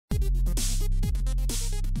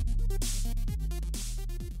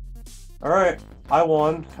Alright, I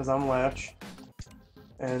won, because I'm Latch.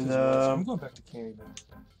 And, I'm going back to Candy then.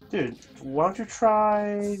 dude, why don't you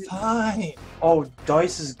try... Fine! Oh,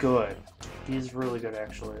 Dice is good. He's really good,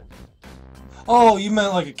 actually. Oh, you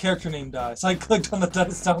meant like a character named Dice. I clicked on the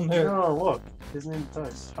dice down there. No, look. His name's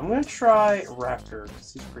Dice. I'm gonna try Raptor,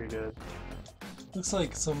 because he's pretty good. Looks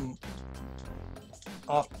like some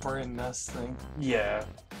off-brand nest thing. Yeah,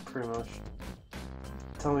 pretty much.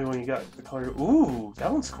 Tell me when you got the color. Ooh,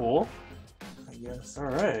 that one's cool. I guess.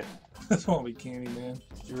 Alright. This won't be Candyman.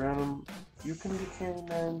 Random. You can be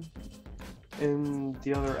Candyman in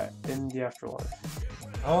the afterlife.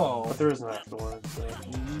 Oh. But there is no afterlife,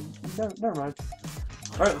 so never mind.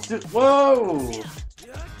 Alright, let's do it. Whoa!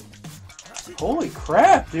 Holy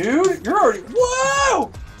crap, dude! You're already.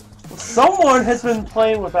 Whoa! Someone has been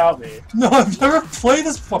playing without me. No, I've never played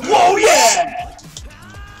this before. Whoa, yeah!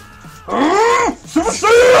 Super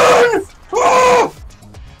Saiyan! Oh!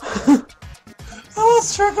 I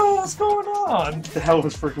lost track of what was going on. That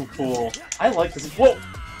was freaking cool. I like this. Whoa!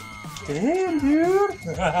 Damn, dude!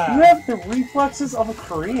 You have the reflexes of a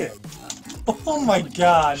Korean. Oh my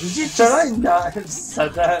god, did you Should I not have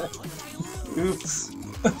said that? Oops.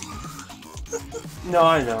 No,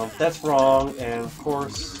 I know. That's wrong, and of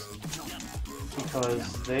course,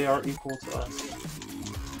 because they are equal to us.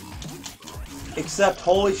 Except,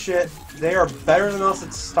 holy shit, they are better than us at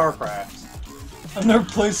StarCraft. I've never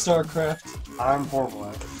played StarCraft. I'm horrible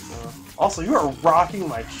at it. So. Also, you are rocking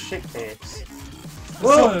my shit tapes. That's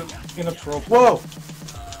Whoa! sort of inappropriate. Whoa!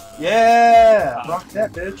 Yeah! Rock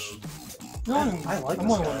that, bitch. No, I like I'm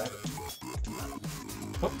this only guy.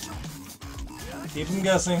 one. Oh. Keep him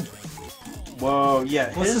guessing. Whoa,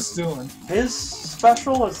 yeah. What's this doing? His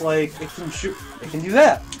special is like, it can shoot, it can do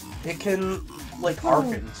that. It can, like, arc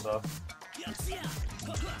it and stuff.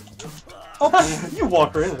 Oh, You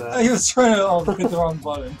walked right into that. he was trying to hit the wrong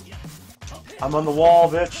button. I'm on the wall,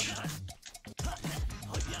 bitch.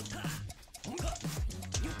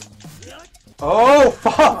 Oh,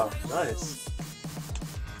 fuck! Nice.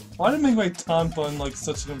 Why did it make my taunt button like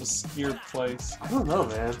such an obscure place? I don't know,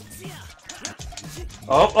 man.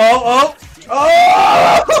 Oh, oh, oh!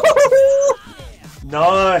 Oh!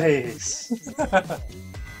 Nice! Do I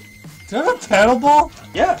have a paddle ball?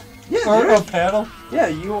 Yeah, yeah, Or dude. a paddle? Yeah,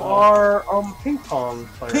 you are, ping pong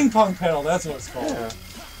player. Ping pong paddle, that's what it's called. Yeah.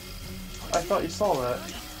 I thought you saw that.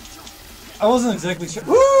 I wasn't exactly sure.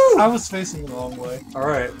 Woo! I was facing the wrong way.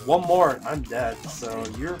 Alright, one more and I'm dead, so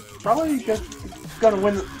you're probably gonna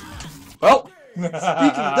win the... Well, speaking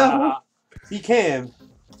of devil, he came.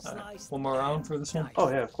 One more round for this one. Oh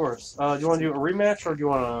yeah, of course. Do you want to do a rematch or do you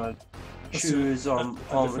want to choose a a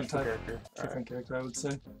different type. character? Different character, I would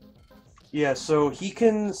say. Yeah, so he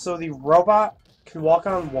can. So the robot can walk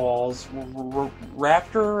on walls.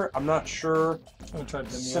 Raptor, I'm not sure. I'm gonna try to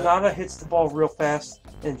Sonata hits the ball real fast,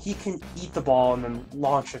 and he can eat the ball and then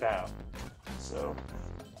launch it out. So,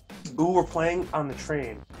 ooh, we're playing on the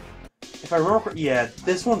train. If I remember, yeah,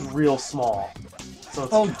 this one's real small, so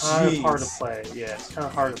it's kind of hard to play. Yeah, it's kind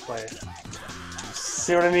of hard to play.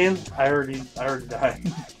 See what I mean? I already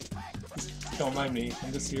died. Don't mind me.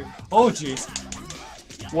 I'm just here. Oh, jeez.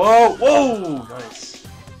 Whoa, whoa, nice.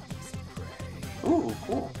 Ooh,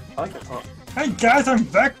 cool. I like that talk. Hey guys, I'm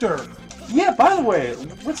Vector. Yeah, by the way,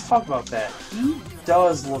 let's talk about that. He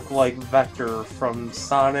does look like Vector from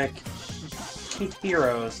Sonic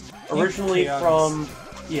Heroes. Originally from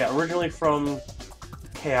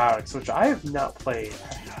Chaotix, which I have not played.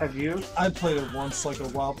 Have you? I played it once, like a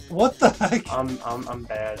while. What the heck? I'm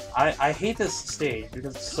bad. I hate this stage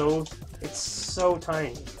because it's so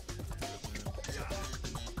tiny.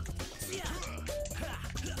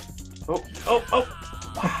 Oh, oh, oh!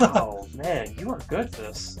 Wow, man, you are good at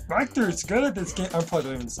this. Vector is good at this game. I probably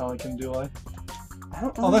don't even sound like him, do I? I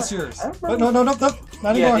don't Oh, that's yours. I don't But no, not yeah,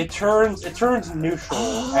 anymore. it turns neutral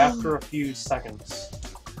after a few seconds.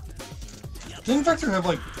 Didn't Vector have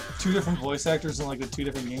like 2 different voice actors in like the 2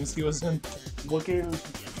 different games he was in? What game?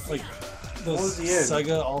 Like What was he in?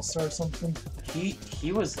 Sega All-Star something?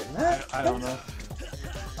 He was in that? I don't know.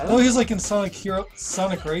 No, he was like in Sonic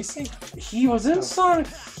Racing? He was in Sonic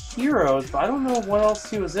Heroes, but I don't know what else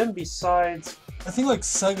he was in besides... I think like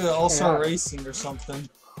Sega All-Star Yeah. Racing or something.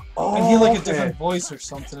 Oh, And he had like a okay. different voice or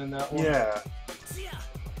something in that one. Yeah.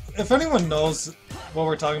 If anyone knows what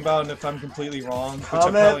we're talking about and if I'm completely wrong, which I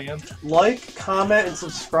Comment, probably am. like, comment, and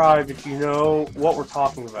subscribe if you know what we're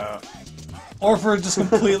talking about. Or if we're just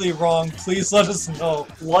completely wrong, please let us know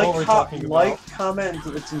what we're talking about. Like, comment,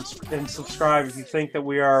 and subscribe if you think that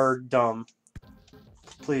we are dumb.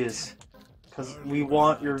 Please. Because we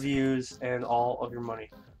want your views and all of your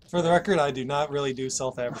money. For the record, I do not really do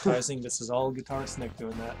self-advertising. This is all Guitaristnick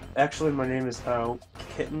doing that. Actually, my name is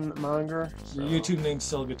Kittenmonger. So. Your YouTube name's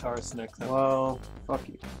still Guitaristnick, though. Well, fuck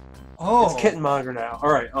you. Oh! It's Kittenmonger now.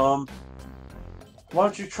 Alright, why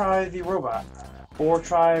don't you try the robot? Or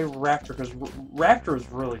try Raptor, because Raptor is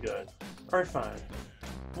really good. Alright, fine.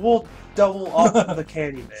 We'll double up the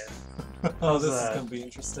Candyman. Oh, this is gonna be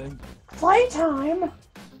interesting. Playtime!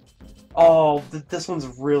 Oh, this one's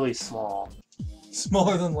really small.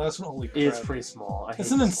 Smaller than the last one? Holy crap. It's pretty small.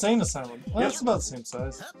 It's an insane asylum. Well, Yep. that's about the same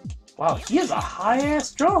size. Wow, he has a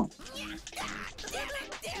high-ass jump!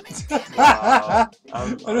 Wow.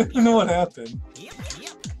 I don't even know what happened.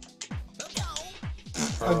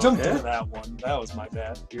 I jumped into that one. That was my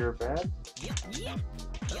bad. You're bad?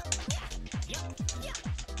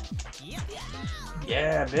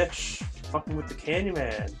 Yeah, bitch. Fucking with the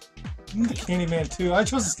Candyman. I'm the Candyman too. I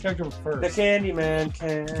chose this character first. The Candyman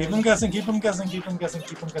can... Keep him guessing, keep him guessing, keep him guessing,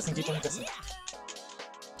 keep him guessing, keep him guessing.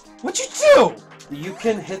 What'd you do? You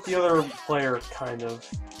can hit the other player, kind of,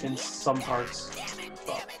 in some parts.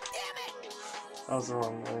 But that was the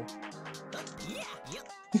wrong way.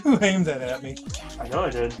 You aimed that at me. I know I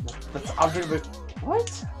did. That's object of it.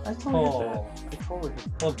 What? I totally hit that. I totally hit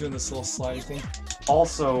that. I love doing this little slidey thing.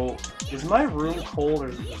 Also, is my room cold or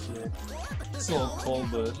is it just me? It's a little cold,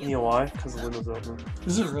 but... You know why? Because the window's open.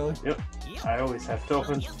 Is it really? Yep. I always have it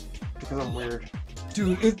open. Because I'm weird.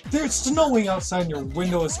 Dude, there's snowing outside and your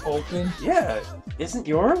window is open. Yeah. Isn't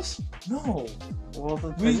yours? No. Well,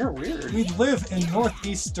 then you're weird. We live in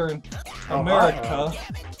northeastern America.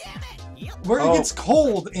 Where Oh. it gets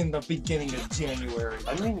cold in the beginning of January.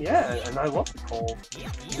 I mean, yeah, and I love the cold.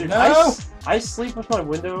 Dude, No! I sleep with my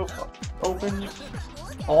window open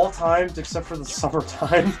all times except for the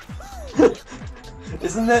summertime.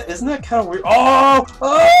 Isn't that kind of weird? Oh!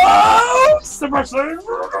 Oh!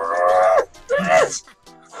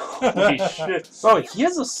 Holy shit! Oh, he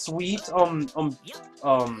has a sweet jump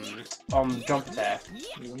attack.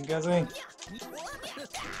 You guessing?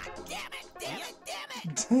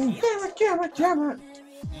 Damn it!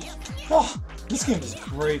 Oh, this game is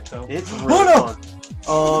great though. It's really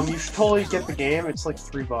fun. You should totally get the game. It's like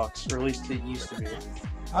 $3, or at least it used to be.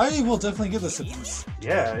 I will definitely give this a piece.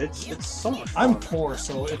 Yeah, it's so much fun. I'm poor,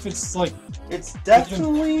 so if it's like it's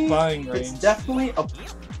definitely buying range. It's definitely a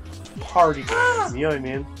party game. You know what I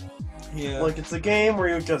mean? Yeah. Like it's a game where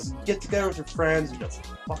you just get together with your friends and just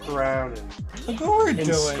fuck around and. Look what we're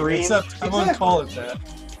doing. Scream. Except I wouldn't call it that.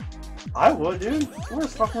 I would, dude. We're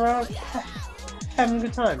just fucking around, having a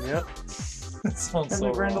good time, yeah. That sounds Having so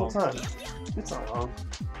a grand wrong. old time. It's not wrong.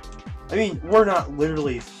 I mean, we're not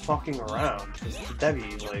literally fucking around. That'd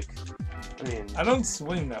be like, I mean. I don't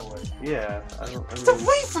swing that way. Yeah, Get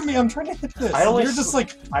away from me! I'm trying to hit this. You're just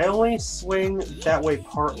like. I only swing that way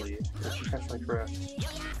partly. If you catch my drift.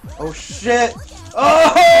 Oh shit!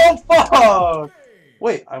 Oh fuck!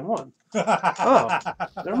 Wait, I won. Oh,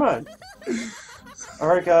 never mind.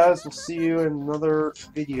 Alright guys, we'll see you in another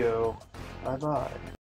video. Bye bye.